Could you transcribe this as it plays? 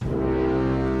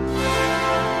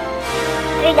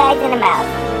Three Guys and a Mouse,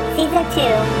 Season 2,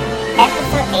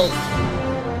 Episode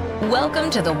 8. Welcome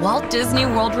to the Walt Disney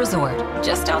World Resort,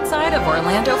 just outside of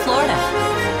Orlando, Florida.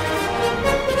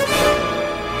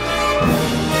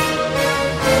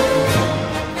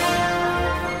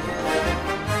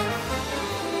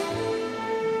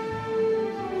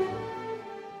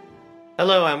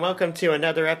 Hello and welcome to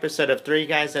another episode of Three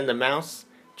Guys and the Mouse.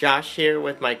 Josh here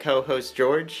with my co-host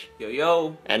George. Yo,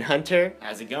 yo. And Hunter.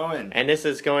 How's it going? And this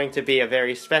is going to be a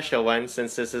very special one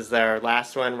since this is our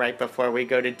last one right before we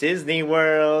go to Disney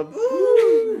World.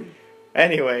 Woo!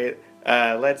 Anyway,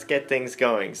 let's get things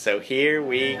going. So here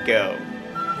we go.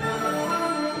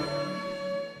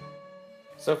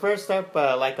 So first up,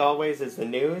 like always, is the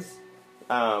news.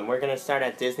 We're going to start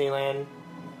at Disneyland.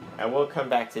 And we'll come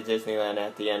back to Disneyland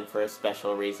at the end for a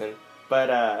special reason.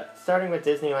 But starting with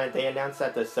Disneyland, they announced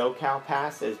that the SoCal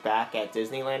Pass is back at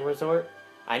Disneyland Resort.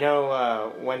 I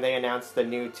know when they announced the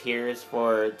new tiers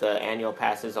for the annual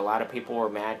passes, a lot of people were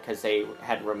mad because they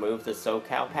had removed the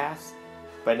SoCal Pass.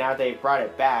 But now they brought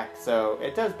it back, so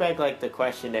it does beg the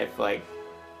question if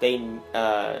they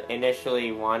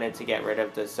initially wanted to get rid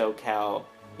of the SoCal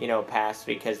pass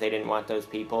because they didn't want those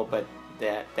people, but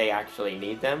that they actually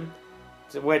need them.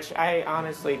 Which I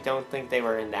honestly don't think they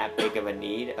were in that big of a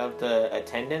need of the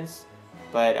attendance.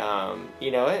 But,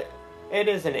 it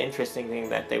is an interesting thing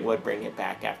that they would bring it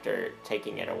back after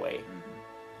taking it away.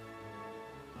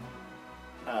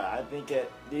 I think do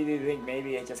you think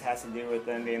maybe it just has to do with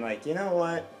them being like, you know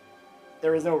what?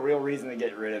 There was no real reason to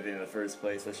get rid of it in the first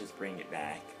place. Let's just bring it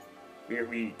back.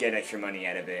 We get extra money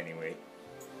out of it anyway.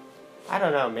 I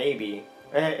don't know, maybe.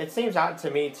 It seems odd to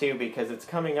me, too, because it's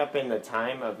coming up in the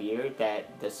time of year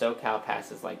that the SoCal Pass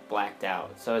is, blacked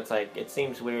out. So it's it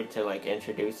seems weird to,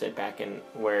 introduce it back in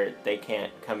where they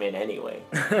can't come in anyway.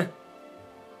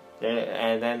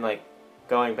 And then,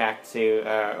 going back to,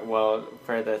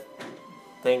 for the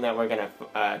thing that we're going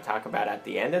to talk about at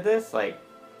the end of this,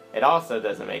 it also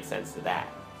doesn't make sense to that.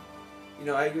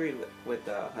 I agree with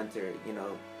Hunter.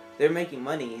 They're making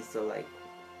money, so,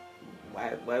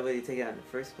 why would they take it out in the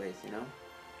first place,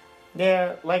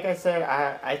 Yeah, like I said,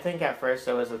 I think at first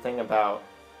there was a thing about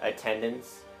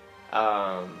attendance,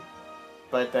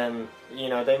 but then,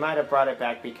 they might have brought it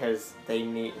back because they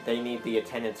need the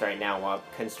attendance right now while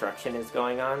construction is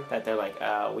going on, that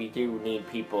they're we do need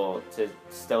people to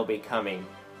still be coming,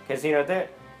 because,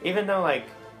 even though,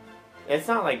 it's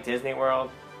not like Disney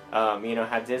World,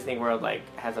 how Disney World,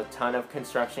 has a ton of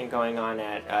construction going on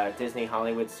at Disney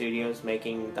Hollywood Studios,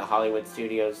 making the Hollywood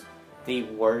Studios the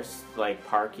worst,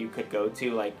 park you could go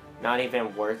to, not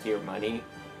even worth your money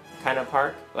kind of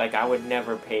park. I would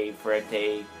never pay for a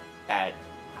day at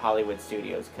Hollywood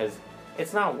Studios, because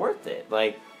it's not worth it.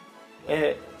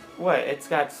 It's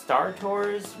got Star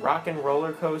Tours, Rock and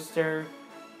Roller Coaster,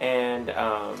 and,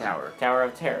 Tower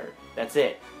of Terror. That's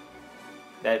it.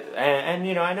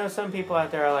 And I know some people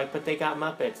out there are but they got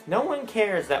Muppets. No one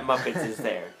cares that Muppets is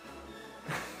there.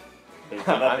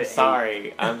 I'm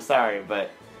sorry, but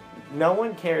no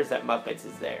one cares that Muppets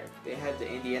is there. They had the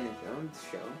Indiana Jones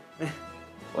show.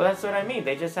 Well, that's what I mean.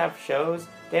 They just have shows.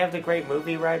 They have the Great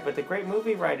Movie Ride, but the Great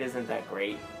Movie Ride isn't that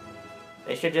great.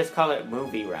 They should just call it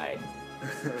Movie Ride.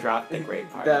 Drop the great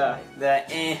part. No,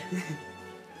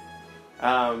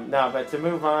 but to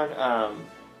move on,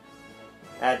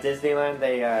 at Disneyland,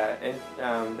 they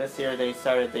this year they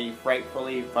started the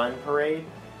Frightfully Fun Parade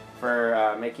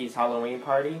for Mickey's Halloween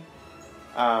Party.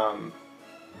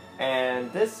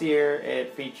 And this year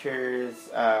it features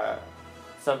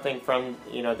something from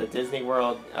the Disney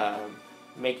World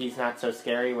Mickey's Not So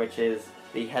Scary, which is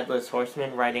the Headless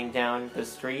Horseman riding down the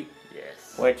street.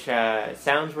 Yes. Which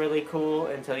sounds really cool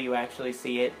until you actually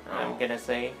see it. I'm gonna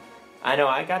say, I know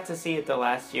I got to see it the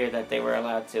last year that they were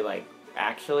allowed to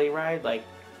actually ride,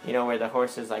 where the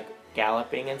horse is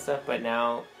galloping and stuff, but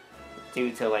now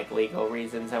due to legal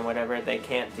reasons and whatever, they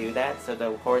can't do that, so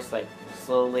the horse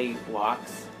slowly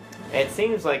walks. It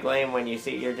seems lame when you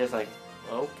see it, you're just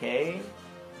okay,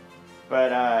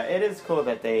 but it is cool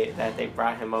that they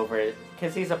brought him over,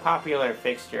 because he's a popular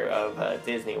fixture of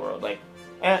Disney World.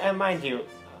 And mind you,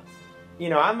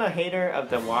 I'm a hater of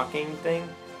the walking thing,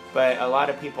 but a lot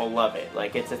of people love it.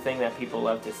 It's a thing that people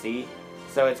love to see,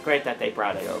 so it's great that they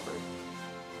brought it over.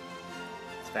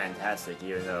 It's fantastic,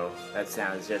 even though that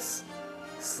sounds just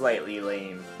slightly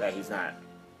lame that he's not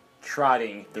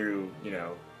trotting through,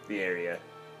 the area.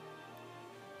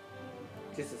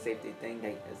 Just a safety thing,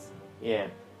 I guess. Yeah.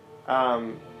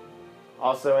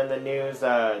 Also in the news,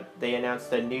 they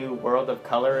announced a new World of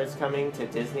Color is coming to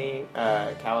Disney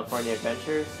California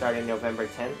Adventure starting November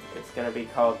 10th. It's going to be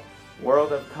called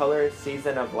World of Color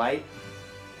Season of Light.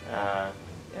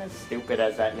 as stupid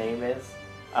as that name is.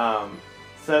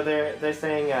 So they're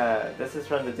saying this is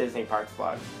from the Disney Parks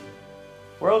blog.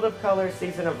 World of Color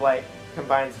Season of Light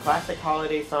combines classic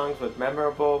holiday songs with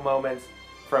memorable moments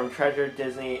from treasured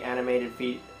Disney animated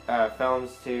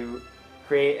films to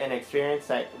create an experience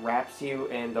that wraps you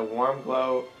in the warm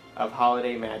glow of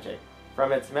holiday magic.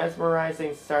 From its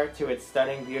mesmerizing start to its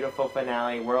stunning, beautiful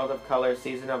finale, World of Color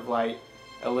Season of Light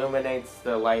illuminates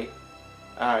the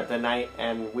night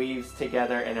and weaves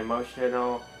together an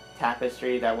emotional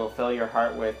tapestry that will fill your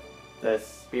heart with the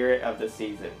spirit of the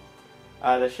season.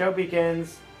 The show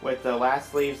begins with the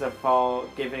last leaves of fall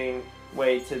giving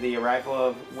way to the arrival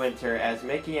of winter as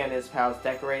Mickey and his pals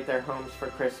decorate their homes for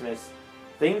Christmas.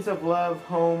 Themes of love,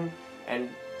 home, and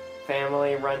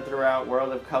family run throughout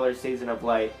World of Color Season of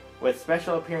Light, with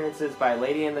special appearances by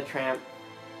Lady and the Tramp,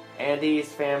 Andy's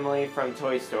family from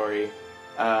Toy Story,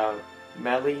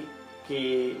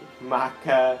 Meliki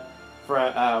Maka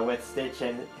with Stitch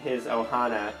and his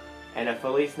Ohana, and a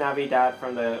Feliz Navidad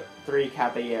from the Three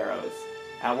Caballeros.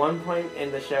 At one point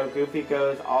in the show, Goofy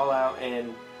goes all out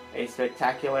in a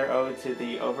spectacular ode to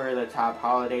the over-the-top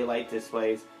holiday light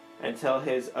displays until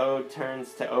his ode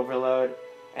turns to overload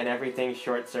and everything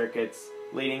short-circuits,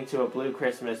 leading to a blue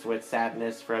Christmas with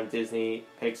sadness from Disney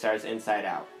Pixar's Inside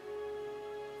Out.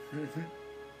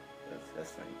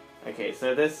 That's funny. Okay,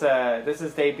 so this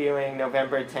is debuting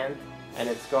November 10th, and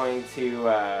it's going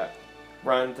to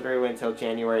run through until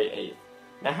January 8th.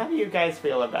 Now, how do you guys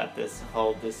feel about this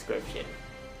whole description?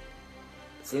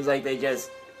 Seems like they just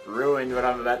ruined what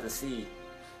I'm about to see.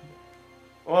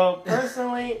 Well,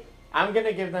 personally, I'm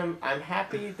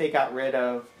happy they got rid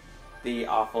of the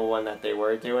awful one that they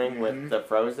were doing with the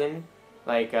Frozen.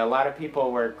 Like, a lot of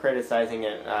people were criticizing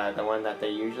it, the one that they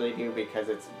usually do, because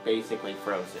it's basically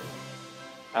Frozen.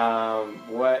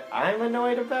 What I'm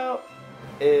annoyed about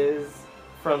is,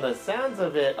 from the sounds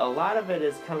of it, a lot of it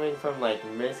is coming from, like,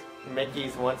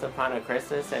 Mickey's Once Upon a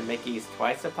Christmas and Mickey's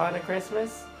Twice Upon a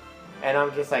Christmas. And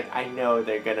I'm just like, I know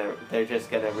they're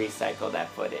just gonna recycle that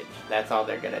footage. That's all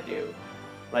they're gonna do.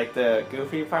 Like the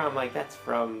Goofy part, I'm like, that's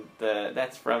from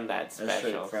that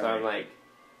special. So I'm like,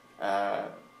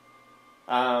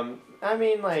 I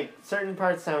mean, like, certain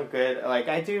parts sound good. Like,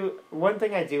 one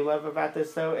thing I do love about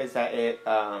this, though, is that it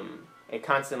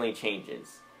constantly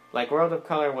changes. Like, World of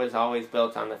Color was always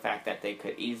built on the fact that they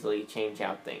could easily change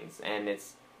out things, and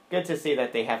it's good to see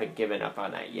that they haven't given up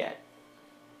on that yet.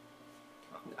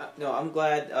 No, I'm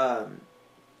glad,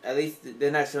 at least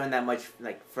they're not showing that much,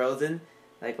 like, Frozen,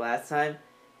 like last time.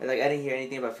 Like, I didn't hear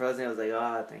anything about Frozen. I was like,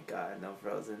 oh, thank God, no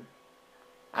Frozen.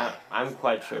 I'm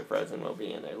quite sure Frozen will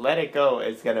be in there. Let It Go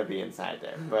is going to be inside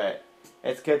there, but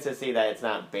it's good to see that it's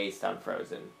not based on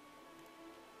Frozen.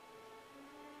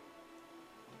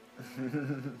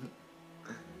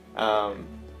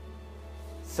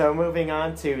 So moving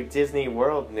on to Disney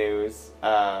World news,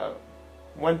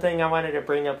 one thing I wanted to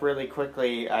bring up really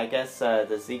quickly, I guess the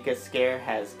Zika scare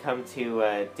has come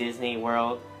to Disney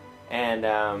World, and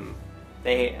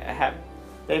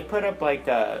they've put up like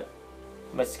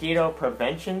mosquito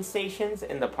prevention stations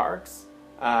in the parks.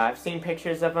 I've seen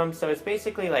pictures of them, so it's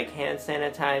basically like hand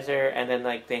sanitizer, and then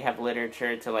like they have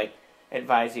literature to like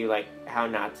advise you like how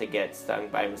not to get stung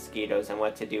by mosquitoes and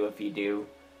what to do if you do,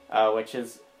 which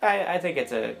is I think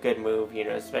it's a good move, you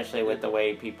know, especially with the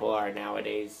way people are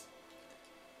nowadays.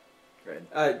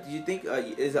 Right. Do you think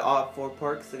is it all 4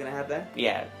 parks they're gonna have that?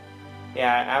 Yeah,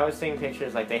 I was seeing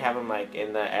pictures like they have them like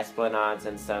in the Esplanades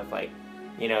and stuff, like,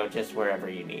 you know, just wherever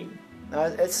you need.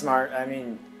 It's smart. I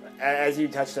mean, as you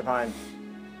touched upon,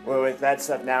 well, with that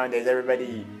stuff nowadays,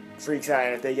 everybody freaks out,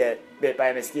 and if they get bit by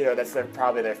a mosquito, that's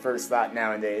probably their first thought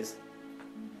nowadays.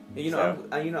 You know,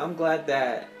 I'm glad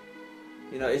that,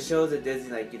 you know, it shows that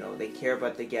Disney, like, you know, they care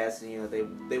about the guests, and, you know,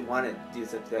 they want to do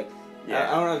something like. Yeah.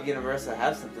 I don't know if Universal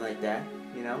has something like that.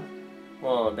 You know.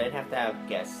 Well, they'd have to have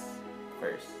guests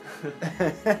first.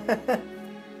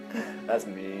 That's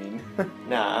mean.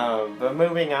 No, but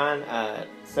moving on.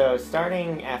 So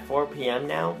starting at 4 p.m.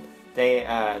 now,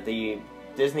 the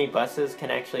Disney buses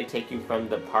can actually take you from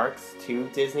the parks to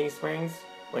Disney Springs,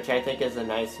 which I think is a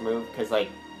nice move because, like,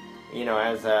 you know,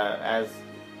 as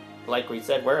like we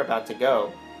said, we're about to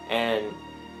go, and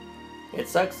it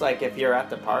sucks. Like, if you're at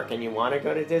the park and you want to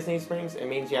go to Disney Springs, it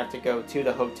means you have to go to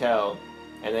the hotel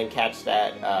and then catch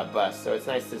that bus. So it's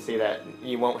nice to see that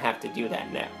you won't have to do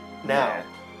that now. Yeah.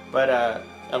 But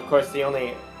of course, the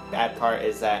only bad part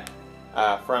is that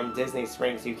from Disney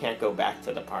Springs you can't go back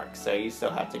to the park, so you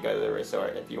still have to go to the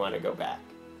resort if you want to go back.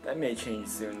 That may change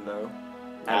soon, though.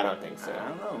 I don't think so. I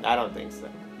don't know. I don't think so.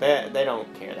 They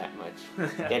don't care that much.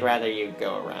 They'd rather you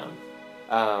go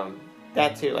around.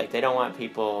 that too. Like, they don't want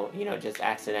people, you know, just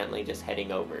accidentally just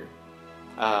heading over.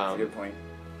 That's a good point.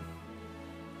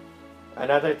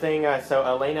 Another thing, so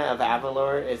Elena of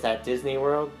Avalor is at Disney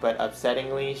World, but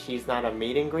upsettingly, she's not a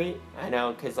meet and greet. I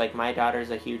know, because, like, my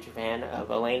daughter's a huge fan of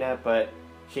Elena, but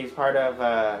she's part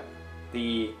of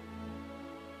the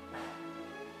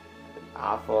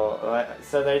awful...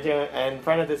 So they're doing, in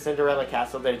front of the Cinderella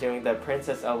Castle, they're doing the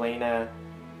Princess Elena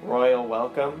Royal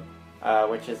Welcome,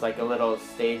 which is like a little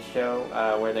stage show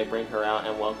where they bring her out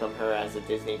and welcome her as a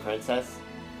Disney princess.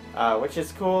 Which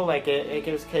is cool, like, it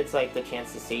gives kids, like, the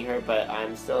chance to see her, but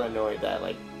I'm still annoyed that,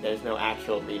 like, there's no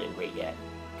actual meet and greet yet.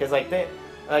 Because, like,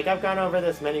 I've gone over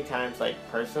this many times, like,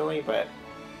 personally, but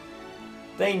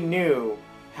they knew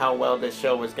how well this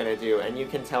show was going to do, and you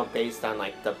can tell based on,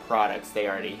 like, the products they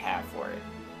already have for it.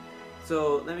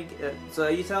 So, so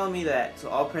are you telling me that, so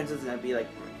all princesses are going to be, like,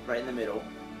 right in the middle,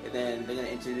 and then they're going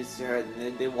to introduce her, and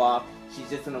then they walk, she's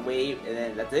just going to wave, and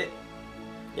then that's it?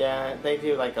 Yeah, they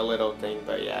do like a little thing,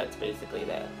 but yeah, it's basically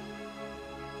that.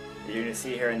 You're gonna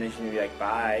see her and then she's gonna be like,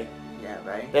 bye. Yeah,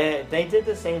 right? They did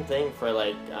the same thing for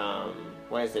like,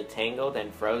 what is it, Tangled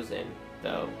and Frozen,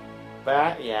 though. But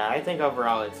I think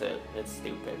overall it's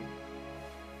stupid.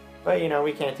 But you know,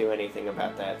 we can't do anything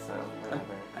about that, so whatever.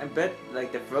 I bet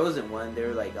like the Frozen one, there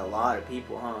were like a lot of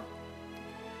people, huh?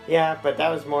 Yeah, but that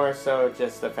was more so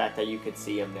just the fact that you could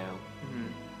see them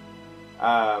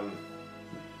now.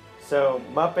 So,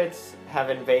 Muppets have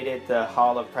invaded the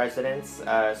Hall of Presidents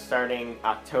starting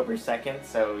October 2nd,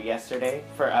 so yesterday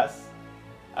for us.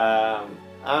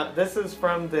 This is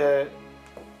from the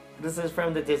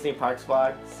Disney Parks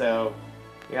blog, so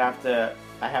I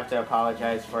have to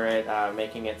apologize for it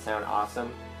making it sound awesome.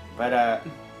 But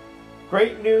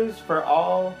great news for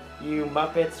all you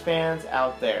Muppets fans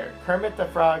out there. Kermit the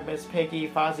Frog, Miss Piggy,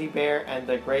 Fozzie Bear, and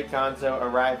the Great Gonzo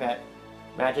arrive at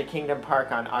Magic Kingdom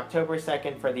Park on October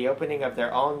 2nd for the opening of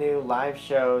their all-new live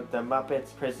show, The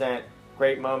Muppets Present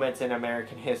Great Moments in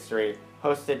American History,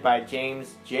 hosted by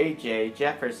James J.J.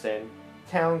 Jefferson,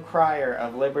 town crier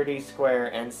of Liberty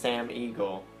Square, and Sam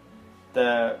Eagle,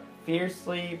 the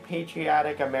fiercely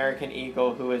patriotic American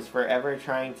Eagle who is forever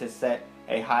trying to set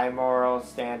a high moral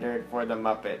standard for the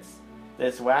Muppets.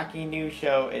 This wacky new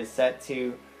show is set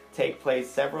to take place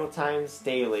several times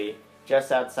daily,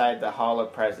 just outside the Hall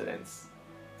of Presidents.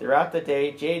 Throughout the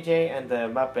day, JJ and the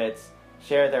Muppets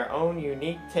share their own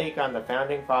unique take on the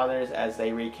Founding Fathers as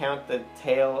they recount the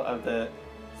tale of the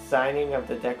signing of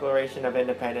the Declaration of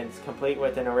Independence, complete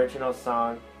with an original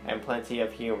song and plenty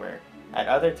of humor. At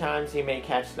other times, you may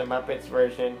catch the Muppets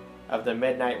version of the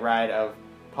Midnight Ride of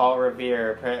Paul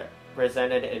Revere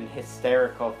presented in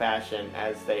hysterical fashion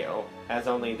as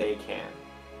only they can.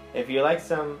 If you like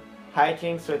some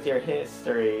hijinks with your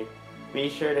history, be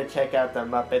sure to check out the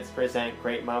Muppets Present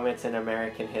Great Moments in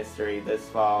American History this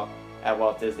fall at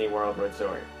Walt Disney World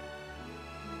Resort.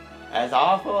 As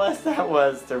awful as that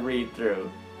was to read through,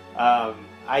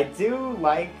 I do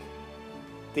like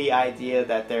the idea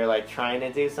that they're like trying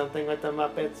to do something with the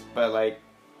Muppets, but like,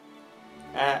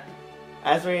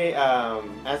 as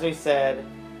we said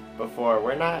before,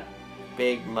 we're not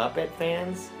big Muppet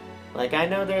fans. Like, I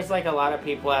know there's like a lot of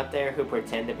people out there who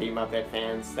pretend to be Muppet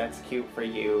fans. That's cute for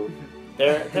you.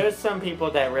 There's some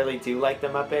people that really do like the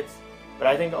Muppets, but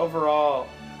I think overall,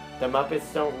 the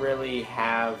Muppets don't really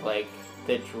have, like,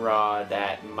 the draw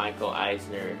that Michael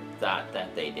Eisner thought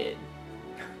that they did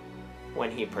when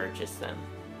he purchased them.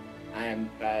 I am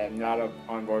not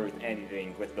on board with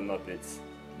anything with the Muppets.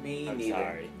 Me I'm neither.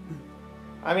 sorry.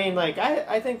 I mean, like,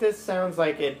 I think this sounds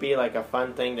like it'd be, like, a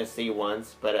fun thing to see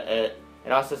once, but it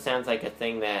also sounds like a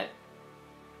thing that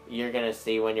you're gonna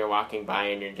see when you're walking by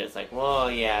and you're just like, well,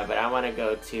 yeah, but I want to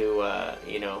go to,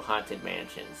 Haunted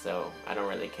Mansion, so I don't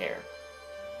really care.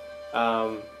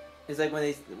 It's like when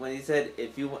he said,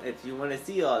 if you want to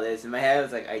see all this, in my head I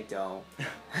was like, I don't.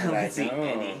 I don't want to see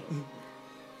any.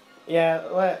 Yeah,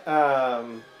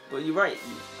 But you're right.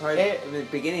 Probably, in the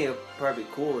beginning, it'll probably be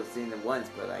cool seeing them once,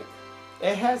 but like,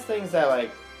 it has things that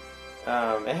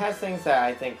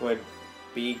I think would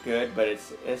be good, but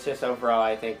it's just overall,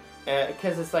 I think,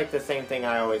 because it's like the same thing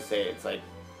I always say. It's like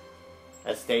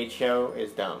a stage show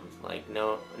is dumb. Like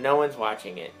no one's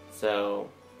watching it, so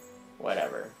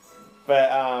whatever.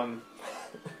 But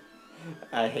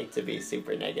I hate to be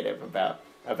super negative about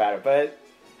it, but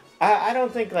I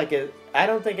don't think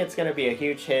it's gonna be a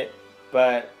huge hit,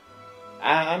 but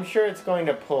I'm sure it's going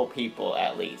to pull people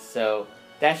at least. So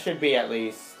that should be at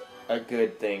least a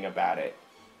good thing about it.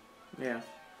 yeah.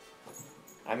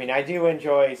 I mean, I do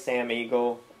enjoy Sam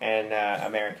Eagle and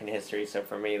American history, so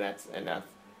for me that's enough.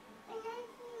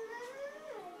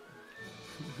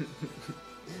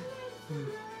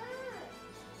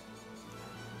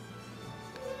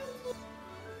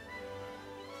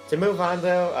 To move on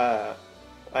though,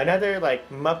 another like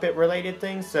Muppet related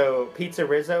thing. So Pizza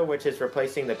Rizzo, which is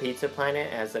replacing the Pizza Planet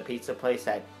as the pizza place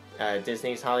at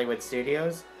Disney's Hollywood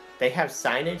Studios, they have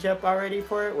signage up already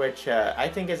for it, which I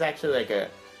think is actually like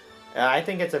I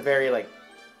think it's a very like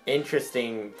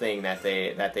interesting thing that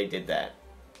they did that.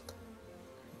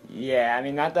 Yeah, I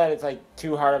mean, not that it's like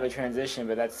too hard of a transition,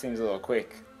 but that seems a little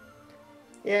quick.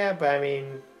 Yeah, but I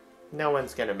mean, no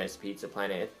one's gonna miss Pizza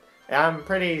Planet. I'm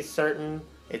pretty certain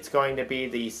it's going to be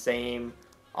the same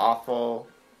awful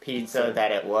pizza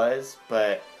that it was,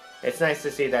 but it's nice to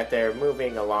see that they're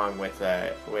moving along with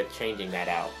changing that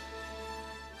out.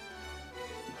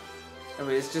 I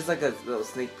mean, it's just like a little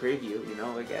sneak preview, you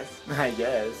know, I guess. I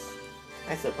guess.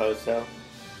 I suppose so.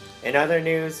 In other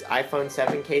news, iPhone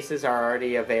 7 cases are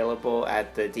already available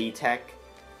at the D-Tech.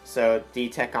 So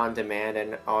D-Tech on demand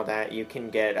and all that. You can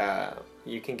get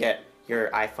your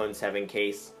iPhone 7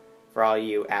 case for all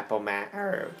you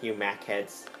you Mac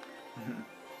heads.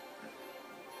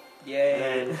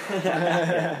 Yay!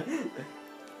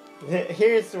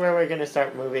 Here's where we're gonna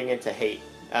start moving into hate.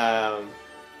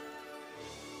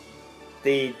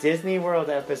 The Disney World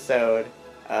episode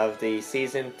of the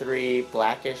season 3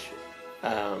 Blackish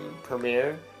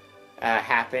premiere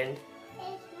happened.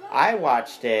 I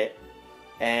watched it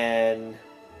and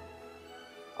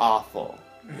awful.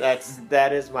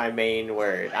 That is my main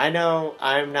word. I know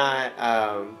I'm not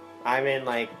I'm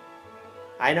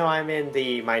in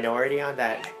the minority on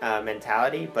that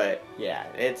mentality, but yeah,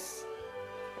 it's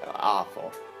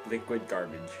awful. Liquid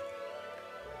garbage.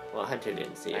 Well, Hunter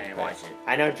didn't see it. I didn't watch it.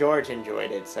 I know George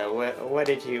enjoyed it, so what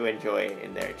did you enjoy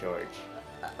in there, George?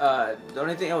 The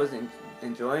only thing I was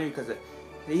enjoying, because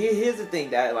here's the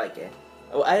thing that I like it.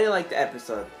 Oh, I didn't like the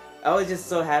episode. I was just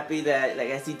so happy that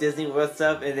like I see Disney World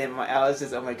stuff, and then I was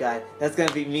just, oh my god, that's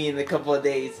gonna be me in a couple of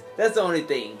days. That's the only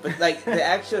thing. But like the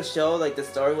actual show, like the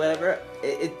story, whatever,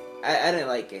 I didn't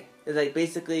like it. It's like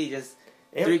basically just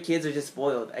 3 kids are just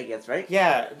spoiled, I guess, right?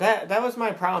 Yeah, that was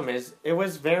my problem. Is it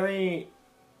was very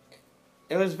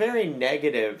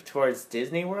negative towards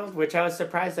Disney World, which I was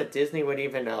surprised that Disney would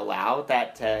even allow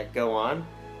that to go on.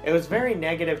 It was very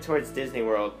negative towards Disney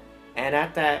World, and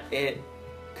at that, it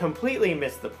completely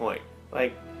missed the point.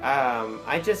 Like,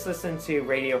 I just listened to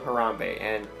Radio Harambe,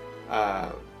 and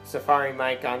Safari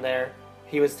Mike on there,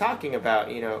 he was talking about,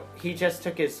 he just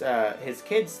took his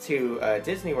kids to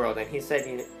Disney World, and he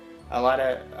said, a lot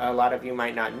of you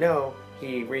might not know,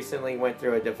 he recently went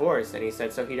through a divorce, and he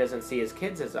said so he doesn't see his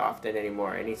kids as often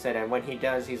anymore. And he said, and when he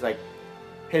does, he's like,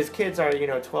 his kids are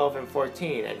 12 and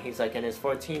 14, and he's like, and his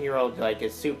 14-year-old like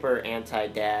is super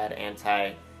anti-dad,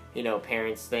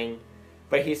 parents thing.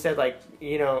 But he said like,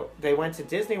 they went to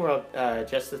Disney World,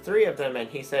 just the 3 of them, and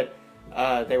he said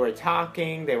they were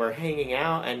talking, they were hanging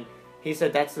out, and he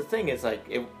said that's the thing, is like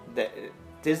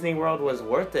Disney World was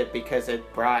worth it because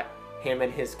it brought him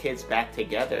and his kids back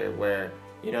together, where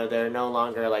they're no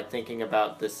longer like thinking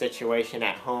about the situation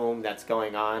at home that's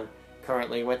going on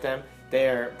currently with them.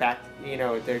 They're back,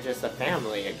 they're just a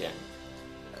family again.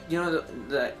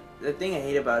 The thing I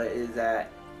hate about it is that,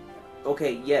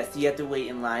 okay, yes, you have to wait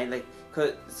in line,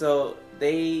 so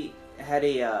they had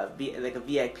a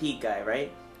VIP guy,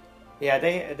 right? Yeah,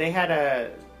 they had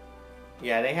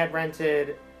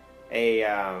rented a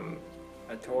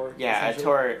tour. Yeah,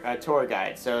 a tour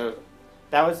guide. So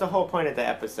that was the whole point of the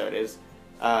episode is.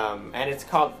 And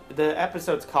the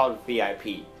episode's called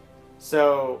VIP.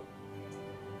 So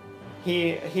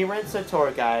he rents a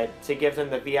tour guide to give them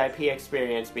the VIP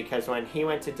experience because when he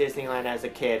went to Disneyland as a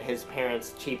kid, his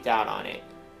parents cheaped out on it.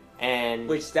 And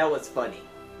that was funny.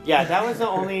 Yeah, that was the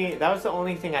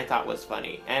only thing I thought was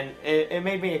funny. And it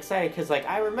made me excited because like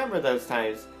I remember those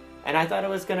times, and I thought it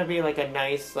was gonna be like a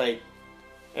nice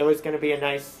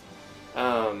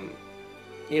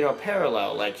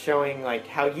parallel, like showing like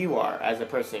how you are as a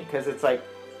person, because it's like,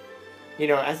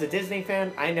 as a Disney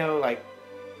fan, I know like,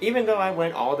 even though I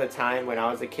went all the time when I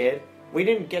was a kid, we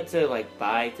didn't get to like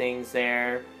buy things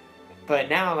there, but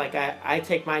now like I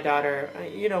take my daughter,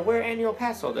 we're annual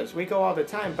pass holders, we go all the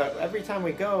time, but every time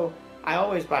we go, I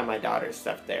always buy my daughter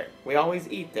stuff there. We always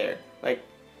eat there. Like,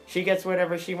 she gets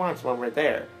whatever she wants when we're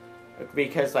there,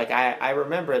 because like I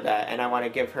remember that, and I want to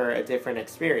give her a different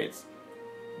experience.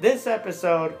 This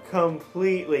episode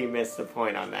completely missed the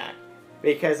point on that,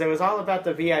 because it was all about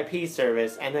the VIP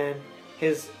service, and then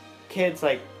his kids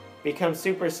like become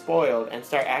super spoiled and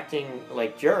start acting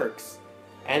like jerks,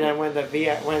 and then when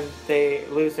they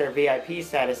lose their VIP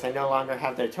status and no longer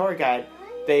have their tour guide,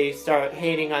 they start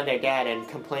hating on their dad and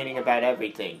complaining about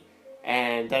everything,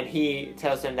 and then he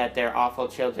tells them that they're awful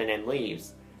children and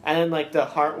leaves. And then like the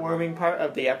heartwarming part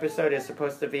of the episode is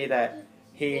supposed to be that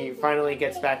he finally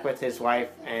gets back with his wife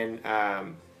and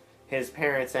his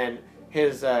parents, and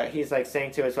he's like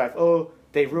saying to his wife, "Oh,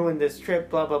 they ruined this trip,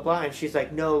 blah blah blah," and she's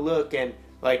like, "No, look," and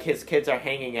like his kids are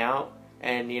hanging out,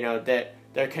 and you know that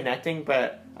they're connecting,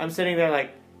 but I'm sitting there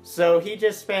like, so he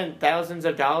just spent thousands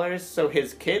of dollars so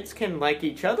his kids can like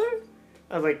each other?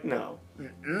 I was like, no.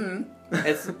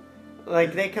 It's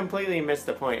like they completely missed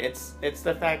the point. It's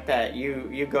the fact that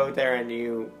you go there and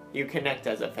you connect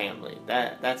as a family.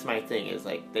 That's my thing, is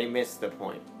like they missed the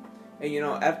point. And you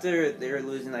know, after they were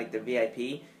losing like the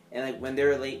VIP and like when they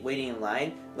were late waiting in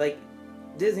line, like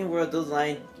Disney World, those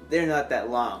lines, they're not that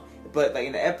long. But like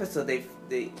in the episode, they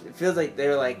it feels like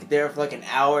they're there for like an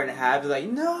hour and a half. They're like,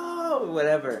 no,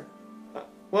 whatever.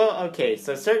 Well, okay,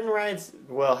 so certain rides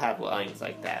will have lines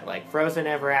like that, like Frozen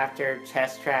Ever After,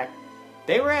 Chest Track.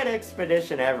 They were at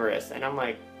Expedition Everest, and I'm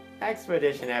like,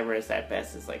 Expedition Everest at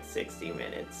best is like 60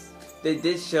 minutes. They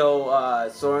did show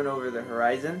Soaring Over the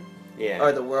Horizon. Yeah.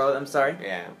 Or the world, I'm sorry.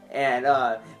 Yeah. And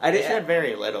they showed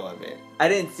very little of it. I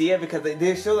didn't see it because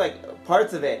they showed like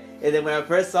parts of it, and then when I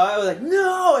first saw it, I was like,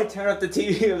 no! I turned off the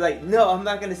TV. I was like, no, I'm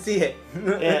not gonna see it.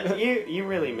 Yeah, you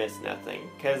really missed nothing,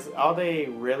 because all they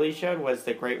really showed was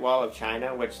the Great Wall of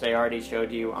China, which they already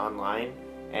showed you online,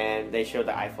 and they showed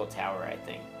the Eiffel Tower, I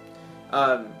think.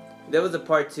 There was a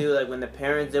part too, like when the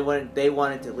parents they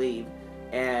wanted to leave,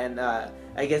 and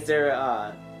I guess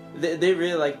they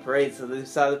really like parades, so they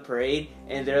saw the parade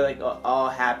and they're like all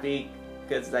happy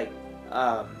because like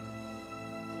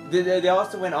they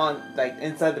also went on like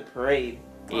inside the parade.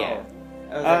 Yeah.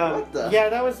 I was like, what the? Yeah,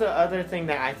 that was the other thing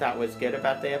that I thought was good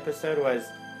about the episode was,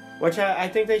 which I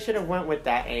think they should have went with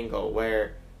that angle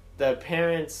where the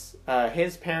parents,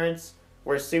 his parents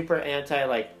were super anti,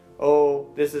 like, oh,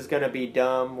 this is gonna be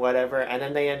dumb, whatever, and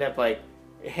then they end up like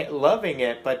loving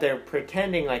it, but they're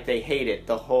pretending like they hate it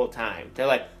the whole time. They're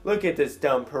like, look at this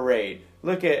dumb parade,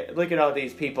 look at all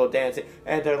these people dancing,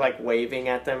 and they're like waving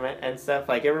at them and stuff.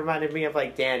 Like, it reminded me of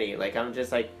like Danny. Like, I'm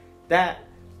just like, that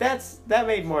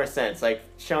made more sense, like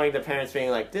showing the parents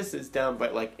being like, this is dumb,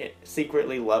 but like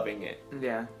secretly loving it.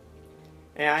 Yeah.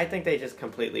 And I think they just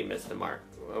completely missed the mark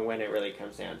when it really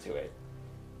comes down to it.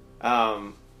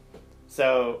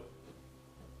 So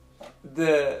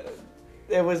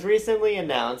it was recently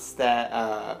announced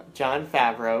that Jon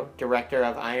Favreau, director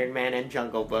of Iron Man and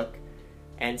Jungle Book,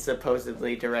 and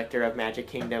supposedly director of Magic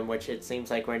Kingdom, which it seems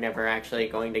like we're never actually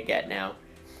going to get now,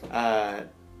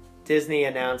 Disney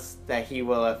announced that he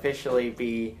will officially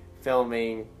be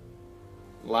filming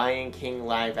Lion King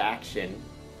live action,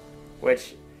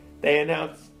 which they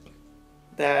announced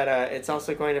that it's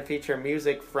also going to feature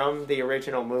music from the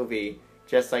original movie,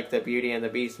 just like the Beauty and the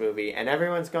Beast movie, and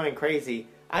everyone's going crazy.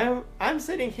 I'm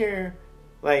sitting here,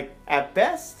 like, at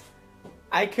best,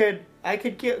 I could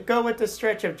go with the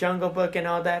stretch of Jungle Book and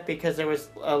all that because there was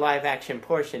a live action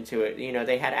portion to it. You know,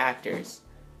 they had actors.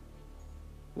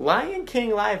 Lion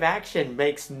King live action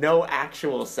makes no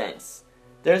actual sense.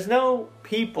 There's no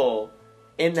people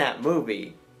in that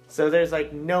movie, so there's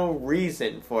like no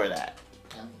reason for that.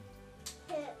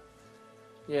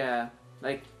 Yeah,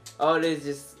 like, oh, it is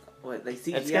just what, like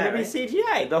CGI. It's gonna be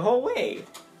CGI the whole way.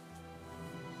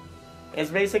 It's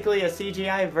basically a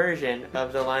CGI version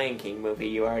of the Lion King movie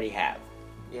you already have.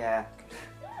 Yeah.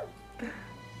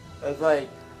 It's like,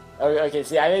 okay,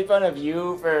 see, I made fun of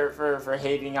you for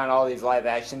hating on all these live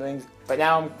action things, but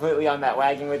now I'm completely on that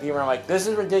wagon with you where I'm like, this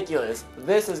is ridiculous.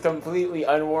 This is completely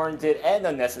unwarranted and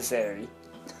unnecessary.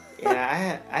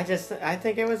 Yeah, I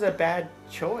think it was a bad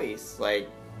choice. Like,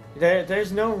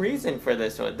 there's no reason for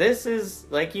this one. This is,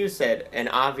 like you said, an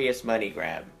obvious money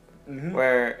grab. Mm-hmm.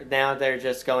 Where now they're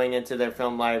just going into their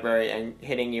film library and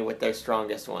hitting you with their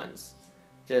strongest ones.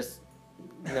 Just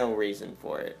no reason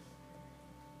for it.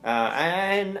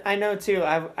 And I know too.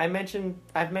 I've mentioned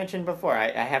before. I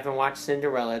haven't watched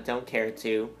Cinderella. Don't care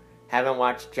to. Haven't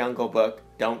watched Jungle Book.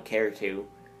 Don't care to.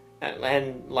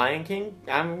 And Lion King.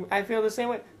 I feel the same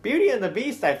way. Beauty and the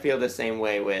Beast. I feel the same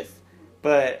way with.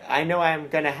 But I know I'm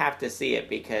gonna have to see it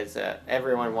because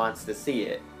everyone wants to see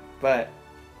it. But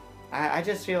I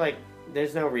just feel like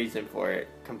there's no reason for it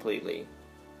completely.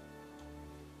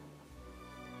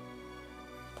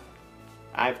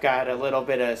 I've got a little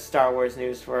bit of Star Wars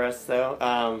news for us,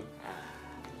 though.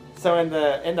 So in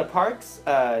the parks,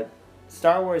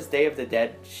 Star Wars Day of the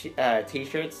Dead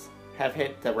T-shirts have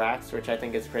hit the racks, which I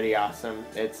think is pretty awesome.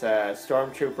 It's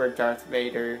Stormtrooper, Darth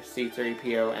Vader,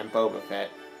 C-3PO, and Boba Fett.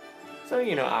 So,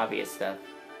 you know, obvious stuff.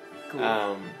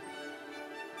 Cool.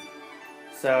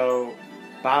 So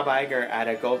Bob Iger at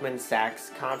a Goldman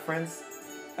Sachs conference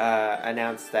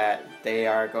announced that they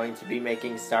are going to be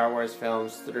making Star Wars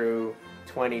films through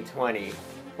 2020,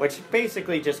 which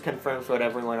basically just confirms what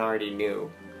everyone already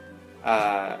knew.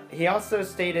 He also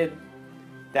stated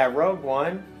that Rogue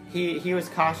One, he was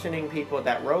cautioning people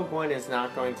that Rogue One is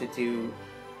not going to do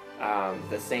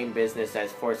the same business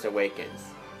as Force Awakens.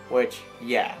 Which,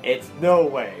 yeah, it's no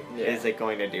way is it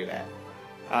going to do that.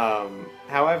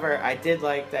 However, I did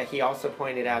like that he also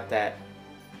pointed out that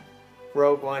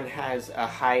Rogue One has a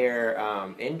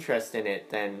higher interest in it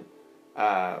than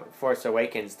Force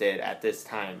Awakens did at this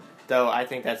time. Though I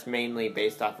think that's mainly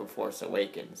based off of Force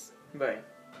Awakens. Right.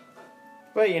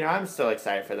 But, you know, I'm still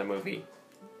excited for the movie.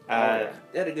 They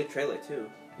had a good trailer,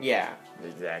 too. Yeah.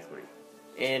 Exactly.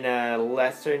 In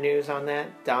lesser news on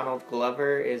that, Donald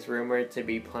Glover is rumored to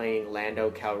be playing Lando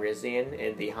Calrissian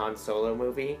in the Han Solo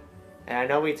movie. And I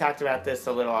know we talked about this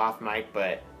a little off mic,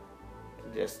 but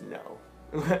just no.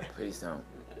 Please don't.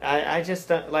 I just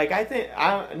don't, like, I think,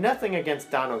 nothing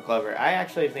against Donald Glover. I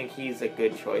actually think he's a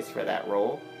good choice for that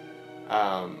role.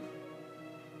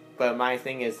 But my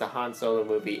thing is the Han Solo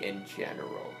movie in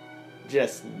general.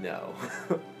 Just no.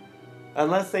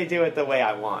 Unless they do it the way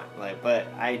I want, like, but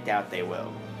I doubt they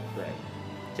will. Right.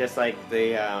 Just like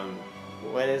the,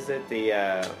 what is it,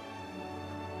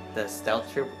 the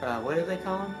stealth trooper, what do they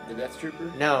call him? The Death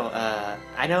Trooper? No,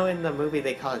 I know in the movie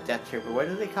they call it Death Trooper. What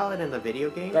do they call it in the video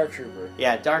game? Dark Trooper.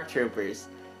 Yeah, Dark Troopers.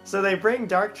 So they bring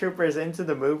Dark Troopers into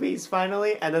the movies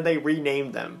finally, and then they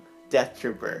rename them Death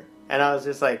Trooper. And I was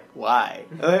just like, why?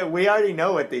 We already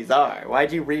know what these are.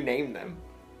 Why'd you rename them?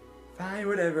 Fine,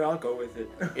 whatever, I'll go with it.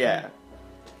 Yeah.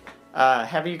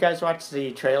 Have you guys watched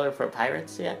the trailer for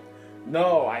Pirates yet?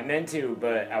 No, I meant to,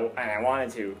 but I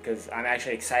wanted to, because I'm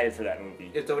actually excited for that movie.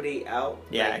 It's already out?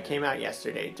 Yeah, it came out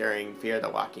yesterday during Fear the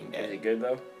Walking Is Dead. it good,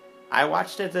 though? I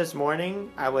watched it this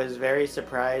morning. I was very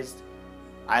surprised.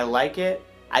 I like it.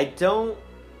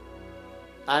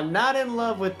 I'm not in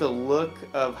love with the look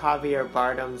of Javier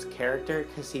Bardem's character,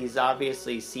 because he's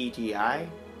obviously CGI.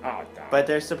 Oh, damn. But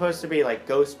they're supposed to be like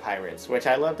ghost pirates, which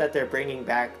I love that they're bringing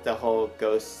back the whole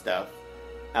ghost stuff.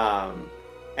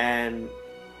 And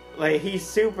like he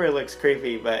super looks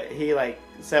creepy, but he like,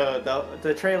 so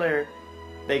the trailer,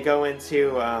 they go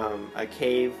into a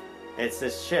cave. It's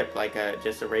this ship, like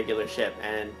just a regular ship,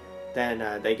 and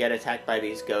then they get attacked by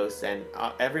these ghosts, and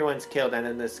everyone's killed. And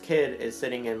then this kid is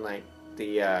sitting in like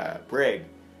the brig,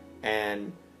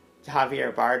 and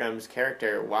Javier Bardem's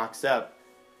character walks up.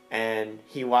 And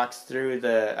he walks through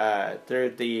the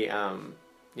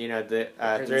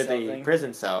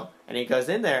prison cell, and he goes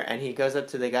in there, and he goes up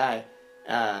to the guy,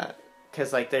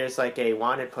 cause like there's like a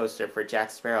wanted poster for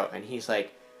Jack Sparrow, and he's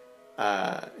like,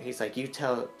 you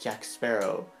tell Jack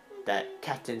Sparrow that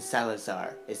Captain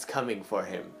Salazar is coming for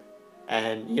him,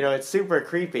 and you know it's super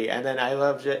creepy. And then I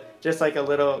love just like a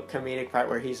little comedic part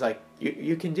where he's like,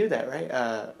 you can do that,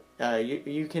 right?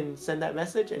 You can send that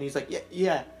message, and he's like,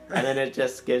 yeah. And then it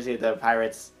just gives you the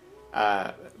Pirates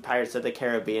of the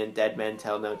Caribbean, Dead Men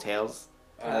Tell No Tales.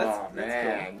 That's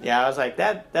man. Cool. Yeah, I was like,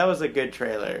 that was a good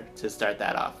trailer to start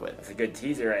that off with. That's a good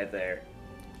teaser right there.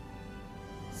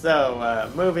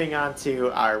 So, moving on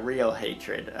to our real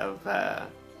hatred of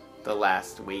the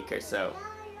last week or so.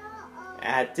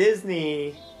 At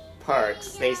Disney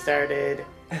parks, they started...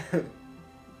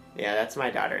 Yeah, that's my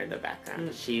daughter in the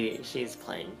background. She's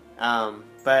playing.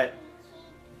 But...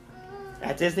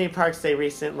 At Disney parks, they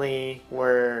recently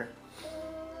were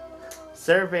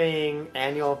surveying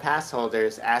annual pass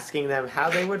holders, asking them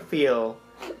how they would feel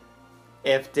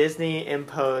if Disney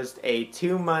imposed a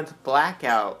 2-month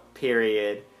blackout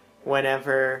period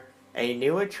whenever a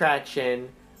new attraction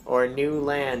or new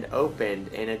land opened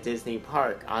in a Disney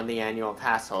park on the annual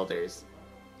pass holders.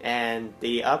 And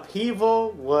the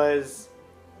upheaval was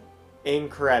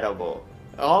incredible.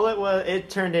 It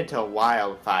turned into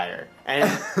wildfire. And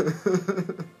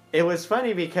it was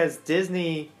funny because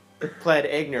Disney pled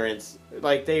ignorance.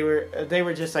 Like they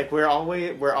were just like, we're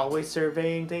always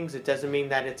surveying things. It doesn't mean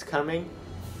that it's coming.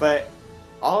 But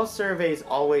all surveys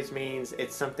always means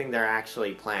it's something they're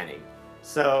actually planning.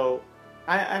 So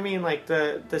I mean like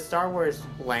the Star Wars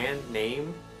land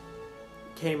name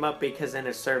came up because in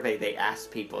a survey they asked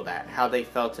people how they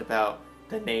felt about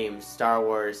the name Star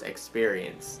Wars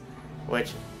Experience.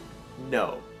 Which,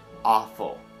 no,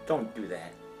 awful. Don't do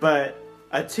that. But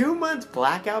a 2-month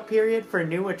blackout period for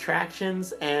new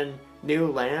attractions and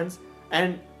new lands,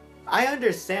 and I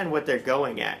understand what they're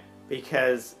going at,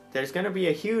 because there's going to be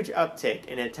a huge uptick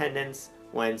in attendance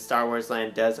when Star Wars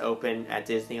Land does open at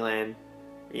Disneyland,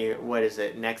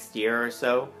 next year or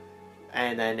so,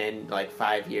 and then in like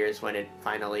 5 years when it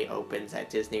finally opens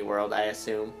at Disney World, I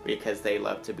assume, because they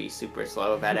love to be super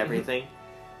slow about everything.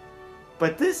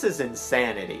 But this is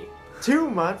insanity. 2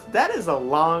 months, that is a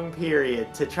long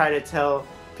period to try to tell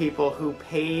people who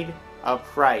paid a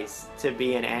price to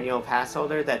be an annual pass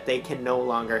holder that they can no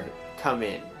longer come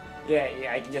in. Yeah,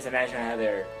 I can just imagine how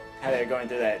they're going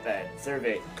through that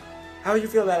survey. How would you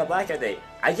feel about a blackout date?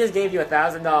 I just gave you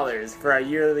 $1,000 for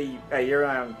a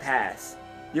year-round pass.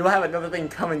 You will have another thing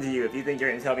coming to you if you think you're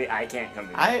going to tell me I can't come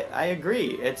in. I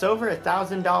agree. It's over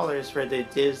 $1,000 for the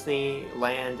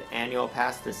Disneyland annual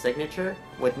pass, the signature,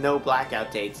 with no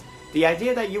blackout dates. The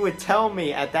idea that you would tell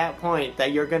me at that point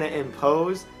that you're going to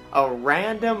impose a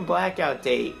random blackout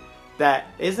date that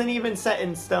isn't even set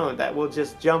in stone, that will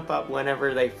just jump up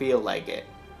whenever they feel like it.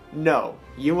 No,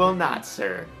 you will not,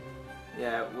 sir.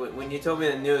 Yeah, when you told me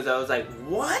the news, I was like,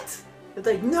 what? It's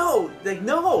like, no!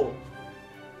 No!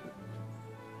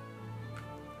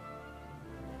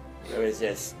 It's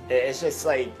just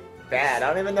like bad. I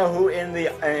don't even know who in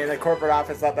the corporate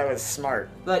office thought that was smart.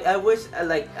 Like, I wish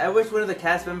one of the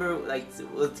cast members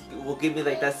will give me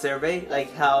like that survey,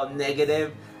 like how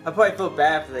negative. I probably feel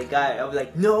bad for the guy. I was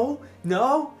like, no,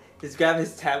 just grab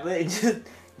his tablet and just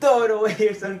throw it away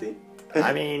or something.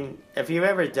 I mean, if you've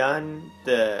ever done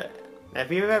the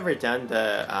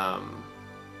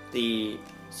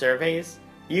surveys,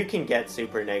 you can get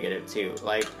super negative too.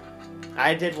 Like,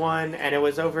 I did one and it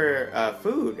was over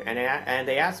food, and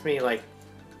they asked me like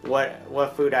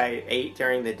what food I ate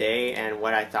during the day and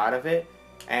what I thought of it,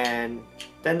 and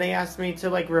then they asked me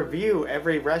to like review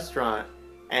every restaurant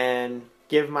and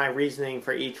give my reasoning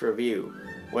for each review.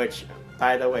 Which,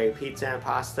 by the way, pizza and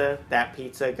pasta, that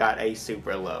pizza got a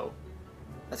super low.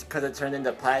 That's because it turned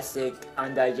into plastic,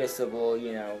 undigestible,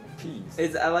 peas.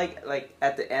 It's I like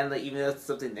at the end, like even though it's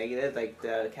something negative, like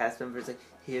the cast member's like,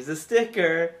 here's a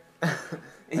sticker.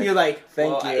 And you're like,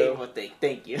 thank you.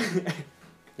 Thank you.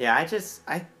 Yeah, I just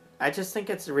think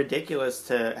it's ridiculous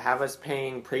to have us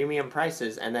paying premium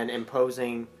prices and then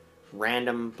imposing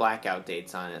random blackout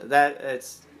dates on it.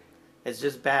 It's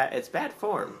just bad. It's bad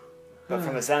form. But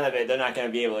from the sound of it, they're not going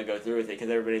to be able to go through with it because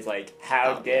everybody's like,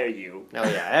 how dare you? Oh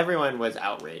yeah, everyone was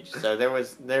outraged. So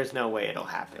there's no way it'll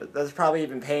happen. There's probably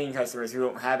even paying customers who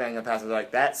don't have annual passes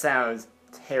like, that sounds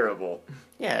terrible.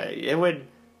 Yeah, it would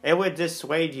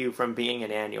dissuade you from being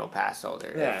an annual pass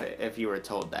holder if you were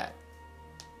told that.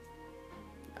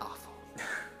 Awful.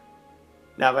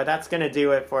 No, but that's going to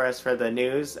do it for us for the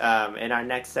news. In our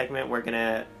next segment, we're going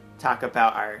to talk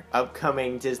about our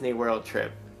upcoming Disney World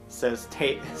trip. So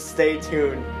stay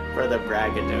tuned for the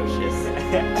braggadocious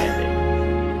ending.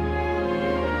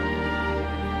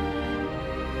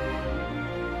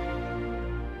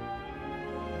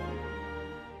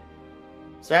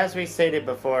 So as we stated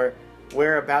before,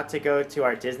 we're about to go to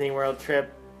our Disney World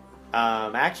trip.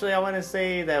 Actually, I want to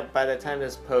say that by the time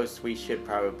this posts, we should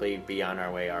probably be on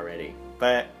our way already.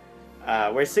 But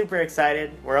we're super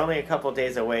excited. We're only a couple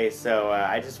days away, so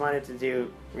I just wanted to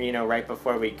do, right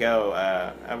before we go,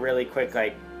 a really quick,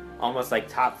 almost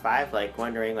top 5,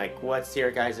 wondering, what's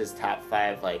your guys' top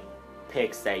 5,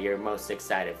 picks that you're most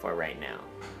excited for right now?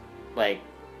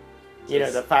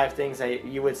 The 5 things that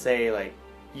you would say,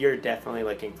 you're definitely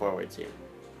looking forward to.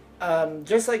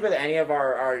 Just like with any of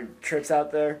our trips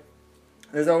out there,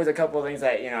 there's always a couple of things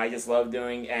that, I just love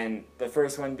doing, and the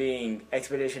first one being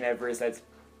Expedition Everest. That's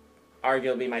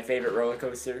arguably my favorite roller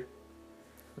coaster.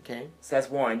 Okay. So that's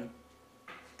 1.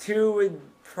 2 would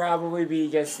probably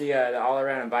be just the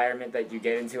all-around environment that you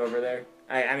get into over there.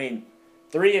 I mean,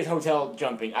 3 is hotel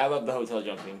jumping. I love the hotel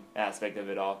jumping aspect of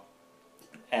it all.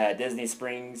 Disney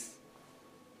Springs.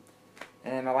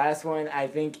 And then my last one, I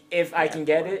think if I can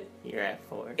get it, you're at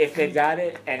 4. If they've got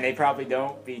it, and they probably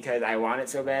don't because I want it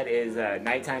so bad, is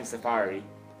Nighttime Safari.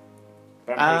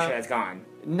 But I'm pretty sure that's gone.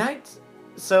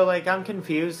 So I'm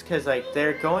confused because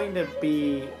they're going to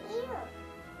be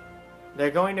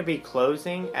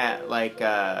closing at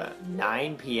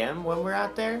 9 p.m. when we're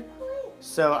out there.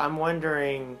 So I'm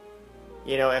wondering,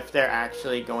 if they're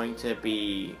actually going to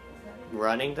be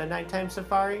running the Nighttime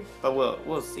Safari. But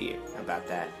we'll see about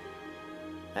that.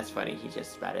 That's funny. He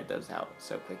just spatted those out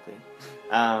so quickly.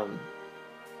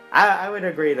 I would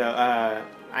agree though.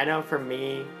 I know for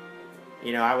me,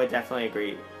 I would definitely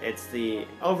agree. It's the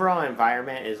overall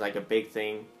environment is a big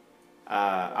thing.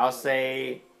 I'll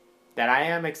say that I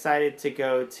am excited to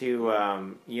go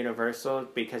to Universal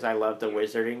because I love the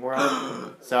Wizarding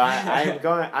World. So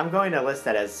I'm going to list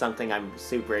that as something I'm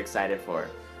super excited for.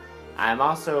 I'm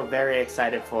also very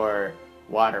excited for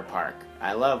Water Park.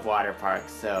 I love water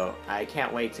parks, so I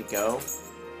can't wait to go.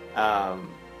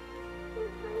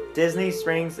 Disney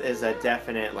Springs is a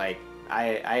definite,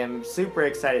 I am super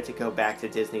excited to go back to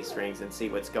Disney Springs and see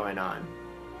what's going on.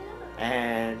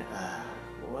 And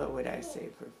what would I say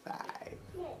for 5?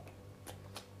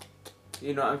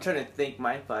 I'm trying to think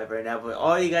my 5 right now, but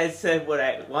all you guys said what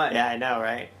I want. Yeah, I know,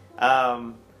 right?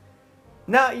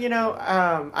 No,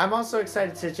 I'm also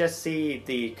excited to just see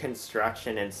the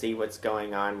construction and see what's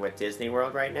going on with Disney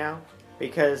World right now.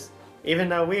 Because even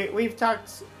though we've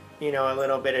talked, a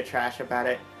little bit of trash about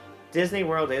it, Disney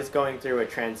World is going through a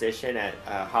transition at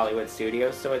Hollywood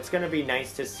Studios, so it's going to be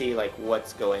nice to see, like,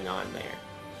 what's going on there,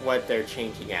 what they're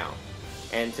changing out,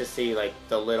 and to see, like,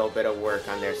 the little bit of work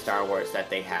on their Star Wars that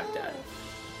they have done.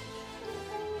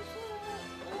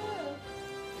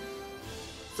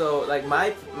 So, like,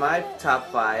 my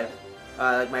top 5,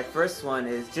 like, my first one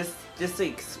is just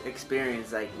the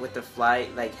experience, like, with the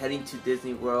flight, like, heading to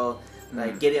Disney World,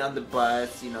 like, getting on the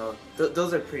bus,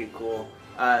 those are pretty cool.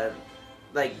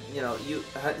 Like,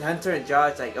 Hunter and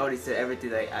Josh, like, already said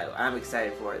everything, like, I'm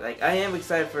excited for it. Like, I am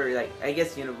excited for, like, I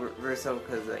guess Universal,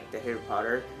 because, like, the Harry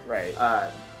Potter. Right.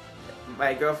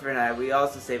 My girlfriend and I, we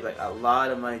also saved, like, a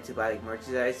lot of money to buy, like,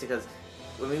 merchandise, because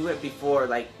when we went before,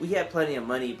 like, we had plenty of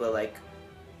money, but, like,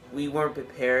 we weren't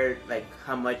prepared, like,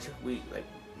 how much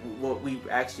what we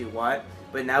actually want,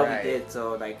 but now we did,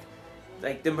 so, like,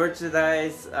 the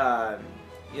merchandise,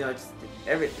 just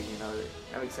everything,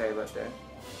 I'm excited about that.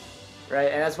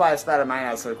 Right, and that's why I spouted mine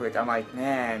out so quick. I'm like,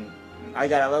 man, I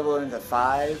gotta level into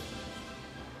 5.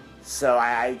 So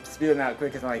I speed them out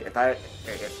quick because I'm like,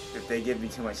 if they give me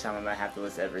too much time, I'm gonna have to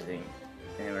list everything,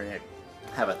 and we're gonna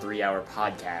have a 3-hour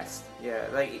podcast. Yeah,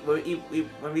 like when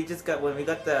we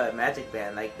got the Magic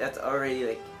Band, like that's already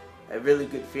like a really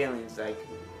good feeling. It's like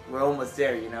we're almost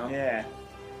there, Yeah.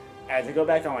 To go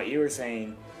back on what you were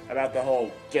saying about the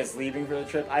whole just leaving for the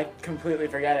trip, I completely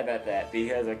forgot about that,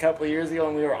 because a couple of years ago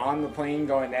when we were on the plane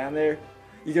going down there,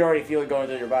 you could already feel it going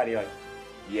through your body, like,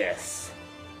 yes.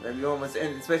 Like you almost,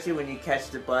 and especially when you catch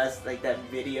the bus, like that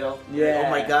video. Yeah. Like, oh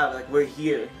my god, like we're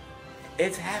here.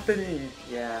 It's happening.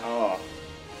 Yeah. Oh.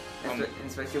 And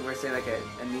especially we're saying like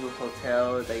a new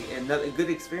hotel, like another good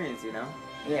experience,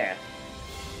 Yeah.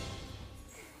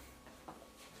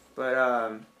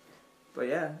 But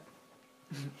yeah.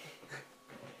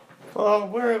 Well,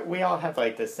 we all have,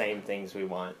 like, the same things we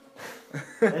want.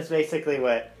 That's basically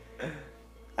what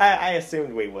I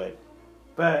assumed we would.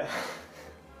 But,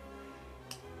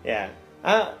 yeah.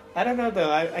 I don't know, though.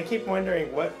 I keep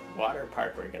wondering what water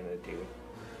park we're going to do.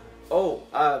 Oh,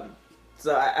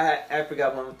 so I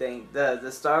forgot one thing.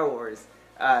 The Star Wars.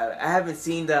 I haven't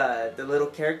seen the little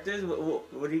characters.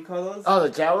 What do you call those? Oh, the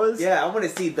Jawas? Yeah, I want to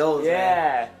see those, Yeah.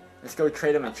 man. Let's go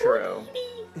trade them a churro.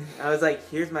 I was like,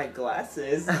 here's my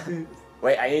glasses.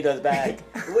 Wait, I need those back.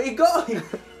 Where you going?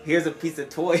 Here's a piece of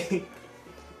toy.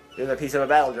 Here's a piece of a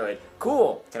battle droid.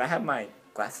 Cool. Can I have my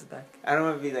glasses back? I don't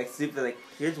want to be like super like,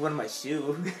 here's one of my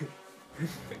shoes.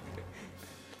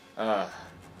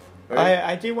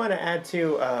 I do want to add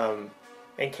to,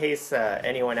 in case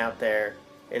anyone out there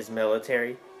is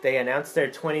military, they announced their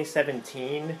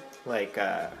 2017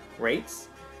 rates,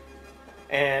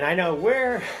 and I know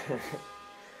we're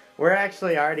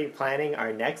actually already planning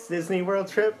our next Disney World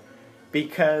trip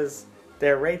because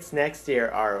their rates next year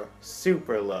are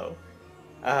super low.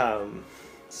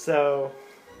 So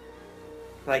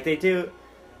like they do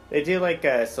like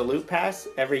a salute pass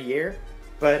every year,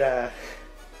 but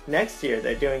next year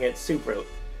they're doing it super,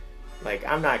 like,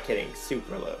 I'm not kidding,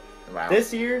 super low. Wow.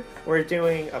 This year we're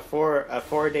doing a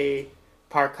 4-day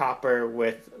park hopper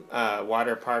with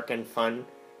water park and fun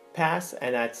pass,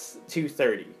 and that's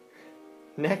 $230.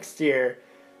 Next year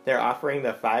they're offering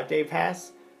the 5-day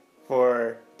pass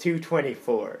for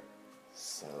 $224.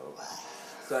 So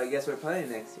I guess we're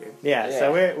planning next year. Yeah.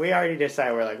 So we already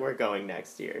decided we're going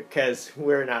next year because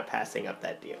we're not passing up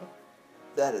that deal.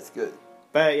 That is good.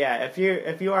 But yeah,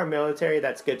 if you are military,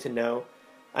 that's good to know.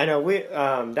 I know we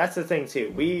that's the thing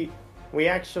too. We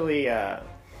actually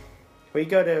we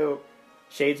go to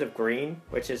Shades of Green,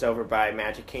 which is over by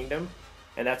Magic Kingdom,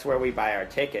 and that's where we buy our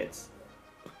tickets.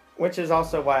 Which is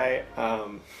also why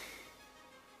I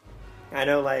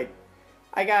know, like,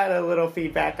 I got a little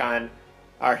feedback on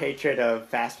our hatred of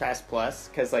Fast Pass Plus,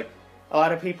 because, like, a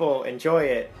lot of people enjoy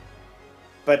it,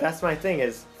 but that's my thing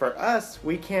is, for us,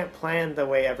 we can't plan the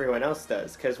way everyone else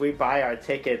does, because we buy our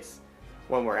tickets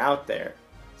when we're out there.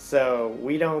 So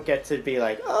we don't get to be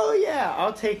like, oh yeah,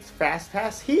 I'll take Fast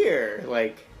Pass here.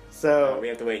 Like, so... we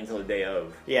have to wait until the day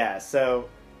of. Yeah, so...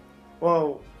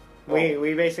 Well,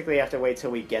 we basically have to wait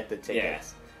till we get the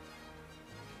tickets.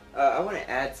 I want to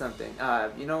add something.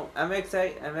 I'm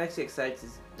excited. I'm actually excited to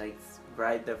like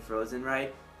ride the Frozen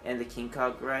ride and the King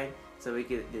Kong ride, so we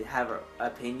could have our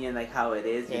opinion like how it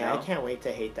is. Yeah, I can't wait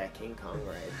to hate that King Kong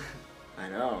ride. I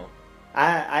know.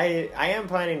 I am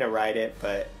planning to ride it,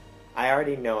 but I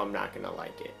already know I'm not gonna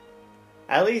like it.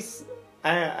 At least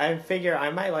I figure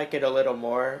I might like it a little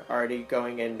more already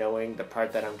going in knowing the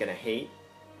part that I'm gonna hate.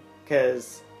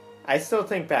 Because I still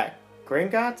think back,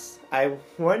 Gringotts, I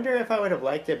wonder if I would have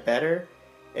liked it better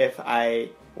if I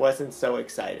wasn't so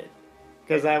excited.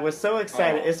 Because I was so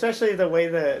excited, especially the way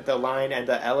the line and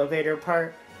the elevator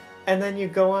part. And then you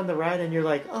go on the ride and you're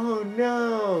like, oh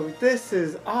no, this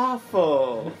is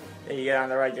awful. And you get on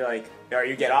the ride, you're like, or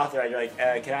you get off the ride, you're like,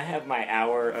 can I have my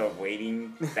hour of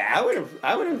waiting back?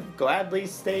 I would have gladly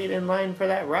stayed in line for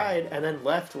that ride and then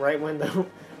left right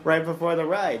before the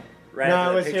ride. Right no, after I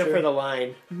the was here picture? for the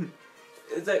line.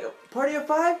 It's like, party of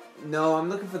 5? No, I'm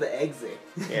looking for the exit.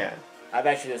 Yeah. I've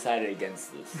actually decided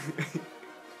against this.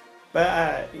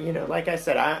 But, like I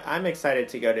said, I'm excited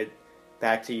to go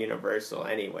back to Universal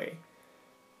anyway.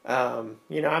 I'm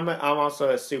also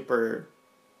a super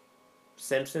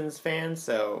Simpsons fan,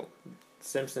 so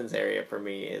Simpsons area for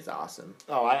me is awesome.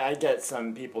 Oh, I get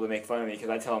some people to make fun of me because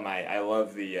I tell them I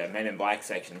love the Men in Black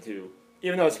section too.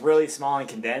 Even though it's really small and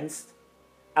condensed,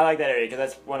 I like that area because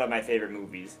that's one of my favorite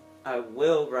movies. I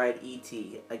will ride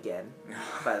E.T. again,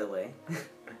 by the way.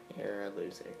 You're a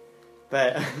loser.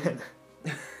 But...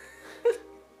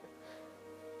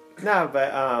 No,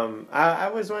 but I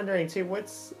was wondering too.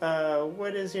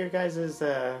 What is your guys'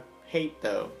 hate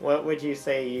though? What would you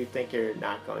say you think you're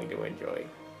not going to enjoy?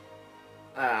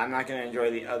 I'm not going to enjoy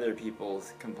the other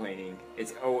people's complaining.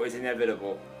 It's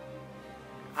inevitable.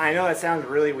 I know that sounds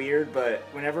really weird, but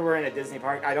whenever we're in a Disney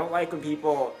park, I don't like when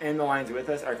people in the lines with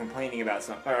us are complaining about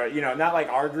something. Or, not like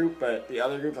our group, but the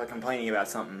other groups are complaining about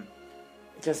something.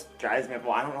 It just drives me up.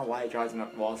 Well, I don't know why it drives me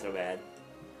up the wall so bad.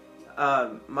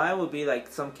 Mine would be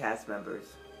like some cast members,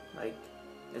 like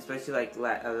especially like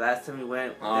last time we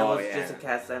went, there was just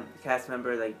a cast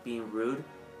member like being rude.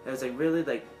 It was like really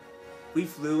like we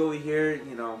flew over here,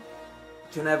 trying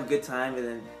to have a good time, and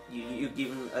then you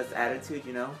giving us attitude,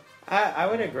 I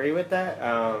would agree with that.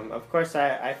 Of course,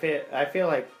 I feel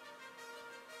like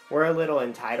we're a little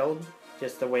entitled,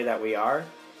 just the way that we are.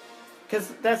 Because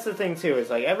that's the thing too, is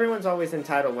like everyone's always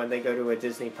entitled when they go to a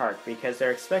Disney park because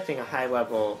they're expecting a high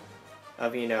level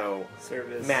of,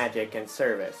 service, magic and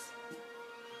service.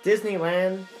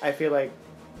 Disneyland, I feel like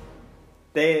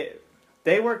they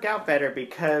work out better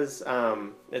because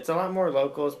it's a lot more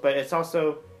locals, but it's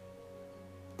also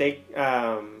they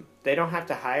don't have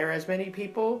to hire as many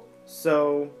people,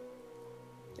 so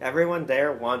everyone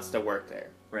there wants to work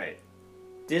there. Right.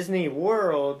 Disney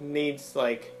World needs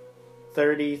like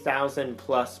 30,000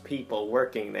 plus people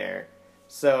working there,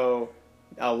 so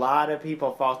a lot of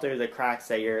people fall through the cracks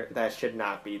that should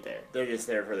not be there. They're just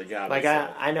there for the job. Like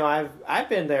I know I've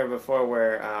been there before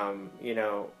where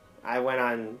I went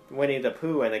on Winnie the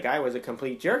Pooh and the guy was a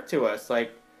complete jerk to us,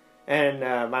 and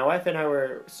my wife and I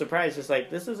were surprised, just like,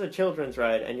 this is a children's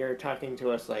ride and you're talking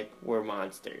to us like we're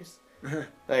monsters.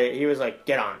 Like he was like,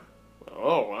 get on.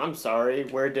 Oh, I'm sorry,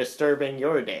 we're disturbing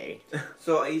your day.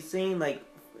 So are you saying like,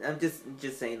 I'm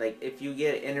just saying, like, if you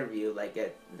get an interview like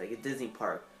at like a Disney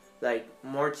park, like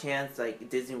more chance like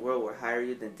Disney World will hire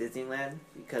you than Disneyland?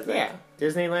 Because yeah,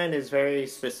 Disneyland is very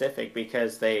specific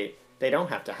because they don't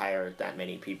have to hire that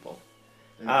many people.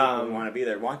 And people who want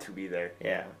to be there.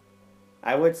 Yeah.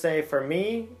 I would say for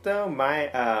me though, my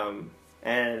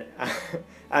and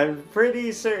I'm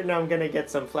pretty certain I'm gonna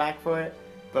get some flack for it,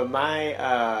 but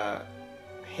my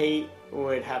hate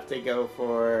would have to go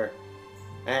for,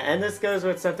 and this goes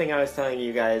with something I was telling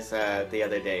you guys the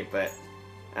other day, but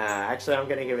actually I'm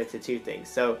gonna give it to two things.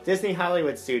 So Disney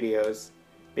Hollywood Studios,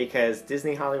 because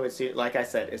Disney Hollywood Studios, like I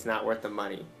said, is not worth the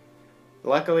money.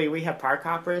 Luckily we have park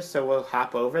hoppers, so we'll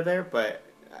hop over there, but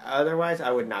otherwise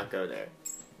I would not go there.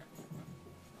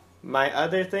 My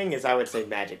other thing is I would say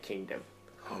Magic Kingdom.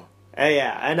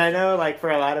 Yeah, and I know like for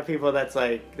a lot of people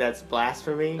that's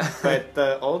blasphemy, but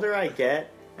the older I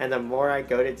get and the more I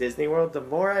go to Disney World, the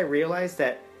more I realize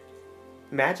that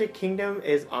Magic Kingdom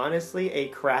is honestly a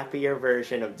crappier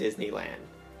version of Disneyland.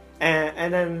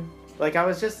 And then like I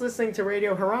was just listening to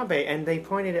Radio Harambe and he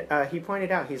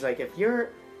pointed out, he's like, if you're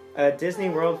a Disney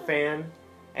World fan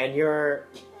and you're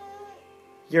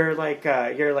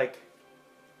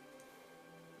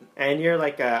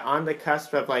on the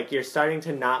cusp of like you're starting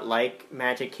to not like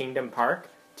Magic Kingdom Park,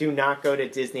 do not go to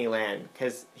Disneyland,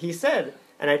 because he said,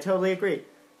 and I totally agree,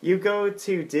 you go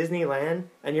to Disneyland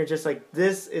and you're just like,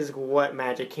 this is what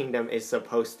Magic Kingdom is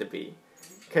supposed to be,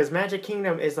 because Magic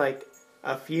Kingdom is like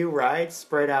a few rides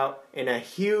spread out in a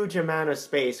huge amount of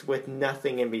space with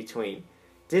nothing in between.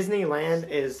 Disneyland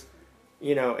is,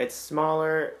 it's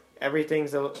smaller,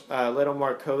 everything's a little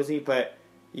more cozy, but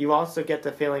you also get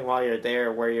the feeling while you're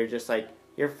there where you're just like,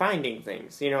 you're finding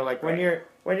things, like when you're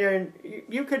in,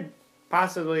 you could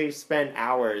possibly spend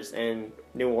hours in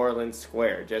New Orleans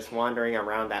Square just wandering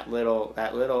around that little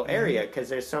area because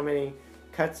there's so many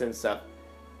cuts and stuff.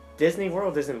 Disney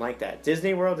World isn't like that.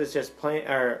 Disney World is just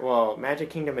Magic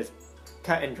Kingdom is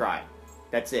cut and dry.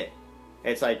 That's it.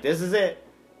 It's like, this is it.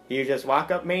 You just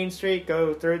walk up Main Street,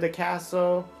 go through the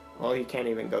castle. Well, you can't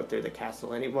even go through the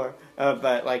castle anymore.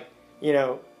 But like, you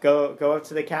know, go up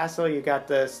to the castle. You got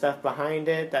the stuff behind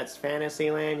it. That's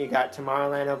Fantasyland. You got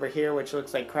Tomorrowland over here, which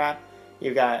looks like crap.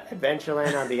 You got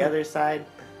Adventureland on the other side.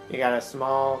 You got a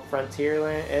small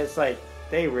Frontierland. It's like,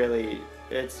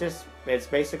 it's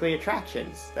basically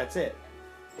attractions. That's it.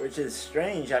 Which is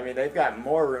strange. I mean, they've got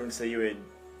more room, so you would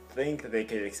think that they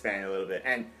could expand a little bit.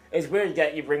 And it's weird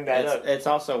that you bring that up. It's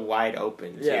also wide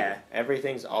open, too. Yeah.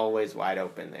 Everything's always wide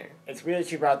open there. It's weird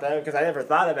that you brought that up, because I never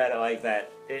thought about it like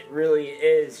that. It really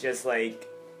is just like,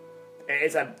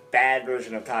 it's a bad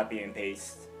version of copy and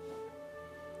paste.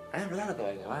 I never thought about it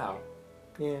like that. Wow.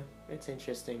 Yeah, it's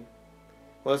interesting.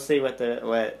 We'll see what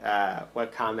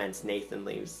comments Nathan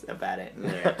leaves about it.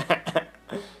 Yeah.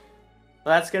 Well,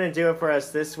 that's gonna do it for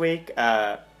us this week.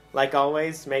 Like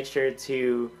always, make sure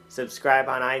to subscribe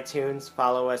on iTunes,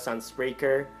 follow us on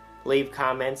Spreaker, leave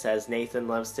comments as Nathan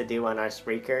loves to do on our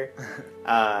Spreaker.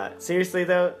 Seriously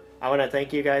though, I want to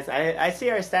thank you guys. I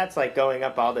see our stats like going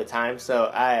up all the time,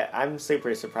 so I'm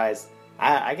super surprised.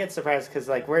 I get surprised because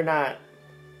like we're not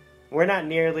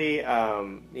nearly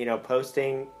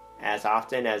posting as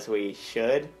often as we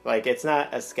should. Like, it's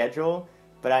not a schedule,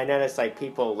 but I notice like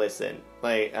people listen,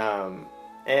 like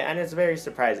and it's very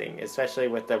surprising, especially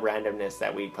with the randomness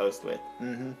that we post with.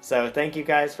 Mm-hmm. So thank you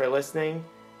guys for listening.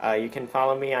 You can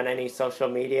follow me on any social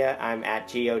media. I'm at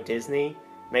GeoDisney.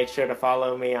 Make sure to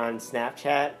follow me on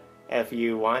Snapchat if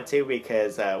you want to,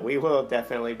 because we will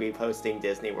definitely be posting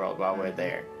Disney World while we're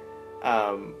there.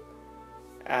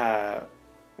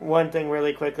 One thing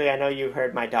really quickly, I know you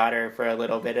heard my daughter for a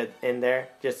little bit in there.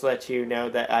 Just to let you know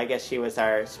that I guess she was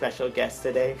our special guest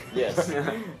today. Yes.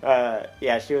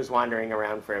 Yeah, she was wandering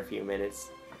around for a few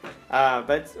minutes.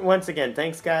 But once again,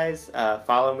 thanks guys.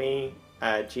 Follow me,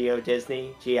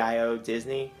 GeoDisney, G-I-O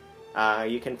Disney.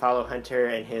 You can follow Hunter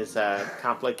and his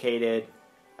complicated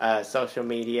social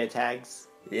media tags.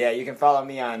 Yeah, you can follow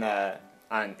me on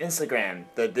Instagram,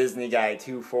 the Disney Guy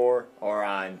 24, or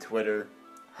on Twitter,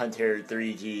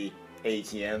 Hunter3GATM.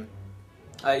 You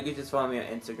can just follow me on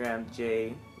Instagram,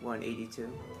 J182.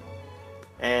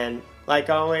 And like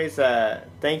always,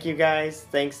 thank you guys.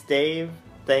 Thanks Dave.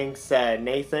 Thanks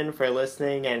Nathan for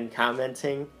listening and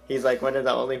commenting. He's like one of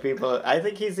the only people, I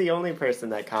think he's the only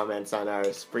person that comments on our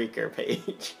Spreaker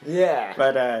page. Yeah.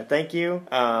 But thank you.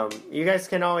 You guys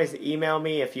can always email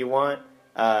me if you want.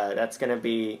 That's going to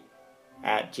be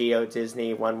at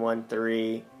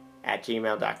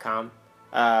geodisney113@gmail.com.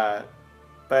 But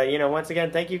once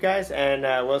again, thank you guys, and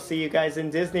we'll see you guys in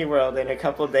Disney World in a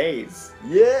couple days.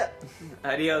 Yeah.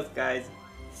 Adios, guys.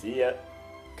 See ya.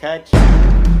 Catch.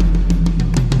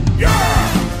 Yeah!